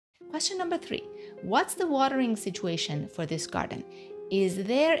Question number 3. What's the watering situation for this garden? Is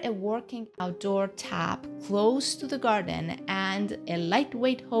there a working outdoor tap close to the garden and a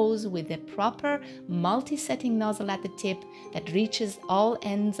lightweight hose with a proper multi-setting nozzle at the tip that reaches all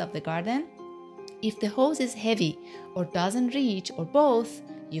ends of the garden? If the hose is heavy or doesn't reach or both,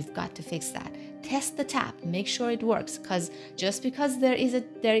 you've got to fix that. Test the tap, make sure it works, because just because there is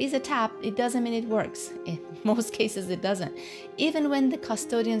a tap, it doesn't mean it works. In most cases, it doesn't. Even when the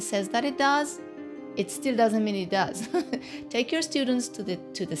custodian says that it does, it still doesn't mean it does. Take your students to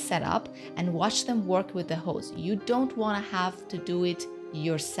the setup and watch them work with the hose. You don't want to have to do it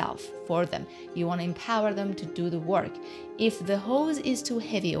yourself for them. You want to empower them to do the work. If the hose is too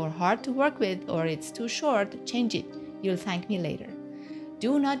heavy or hard to work with, or it's too short, change it. You'll thank me later.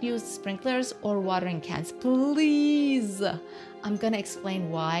 Do not use sprinklers or watering cans, please. I'm gonna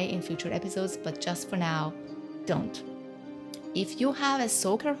explain why in future episodes, but just for now, don't. If you have a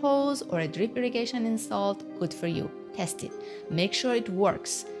soaker hose or a drip irrigation installed, good for you. Test it. Make sure it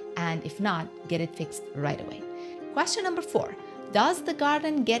works. And if not, get it fixed right away. Question number 4. Does the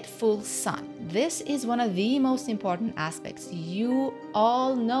garden get full sun? This is one of the most important aspects. You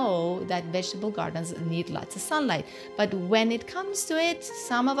all know that vegetable gardens need lots of sunlight, but when it comes to it,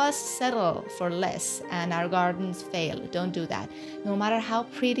 some of us settle for less and our gardens fail. Don't do that. No matter how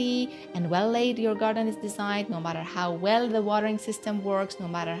pretty and well laid your garden is designed, no matter how well the watering system works, no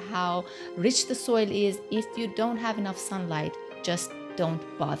matter how rich the soil is, if you don't have enough sunlight, just don't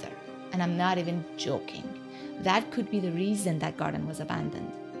bother. And I'm not even joking. That could be the reason that garden was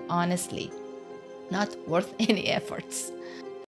abandoned. Honestly, not worth any efforts.